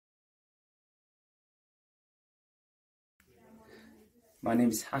My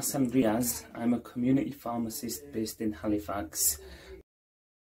name is Hassan Riaz. I'm a community pharmacist based in Halifax.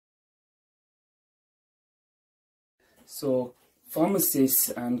 So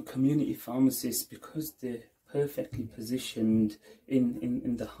pharmacists and community pharmacists, because they're perfectly positioned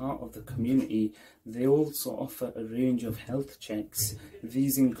in the heart of the community, they also offer a range of health checks.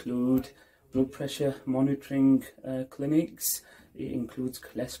 These include blood pressure monitoring clinics, it includes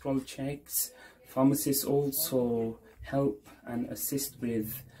cholesterol checks. Pharmacists also help and assist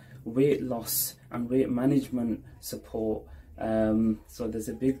with weight loss and weight management support. So there's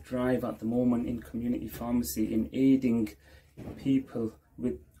a big drive at the moment in community pharmacy in aiding people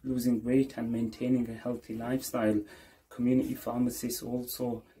with losing weight and maintaining a healthy lifestyle. Community pharmacists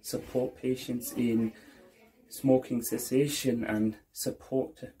also support patients in smoking cessation and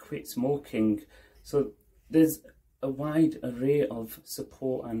support to quit smoking. So there's a wide array of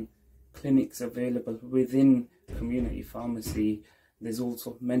support and clinics available within community pharmacy. There's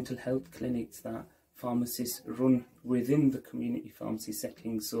also mental health clinics that pharmacists run within the community pharmacy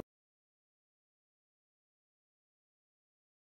setting. So